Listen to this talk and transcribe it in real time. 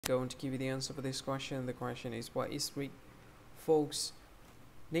Going to give you the answer for this question. The question is, what is Rick Vaugh's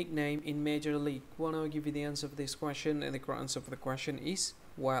nickname in Major League? Well, I'll give you the answer for this question, and the correct answer for the question is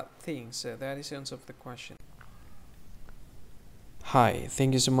Wild Thing. So that is the answer for the question. Hi,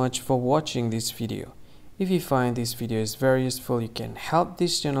 thank you so much for watching this video. If you find this video is very useful, you can help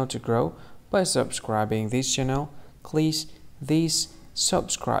this channel to grow by subscribing this channel. Please this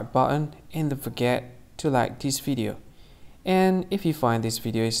subscribe button and don't forget to like this video. And if you find this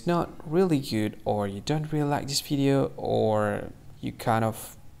video is not really good, or you don't really like this video, or you kind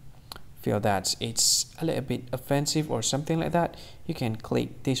of feel that it's a little bit offensive or something like that, you can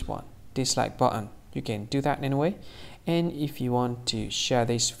click this one, dislike button. You can do that anyway. And if you want to share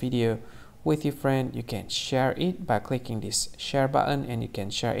this video with your friend, you can share it by clicking this share button, and you can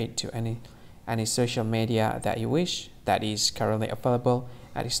share it to any social media that you wish that is currently available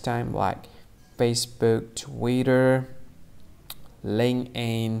at this time, like Facebook, Twitter,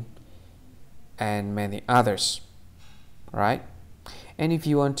 LinkedIn, and many others, right? And if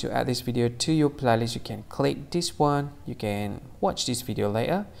you want to add this video to your playlist, you can click this one. You can watch this video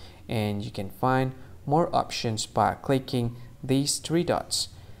later, and you can find more options by clicking these three dots.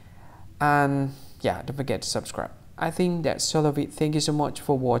 And yeah, don't forget to subscribe. I think that's all of it. Thank you so much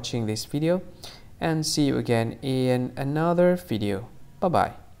for watching this video, and see you again in another video. Bye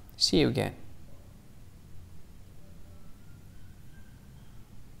bye. See you again.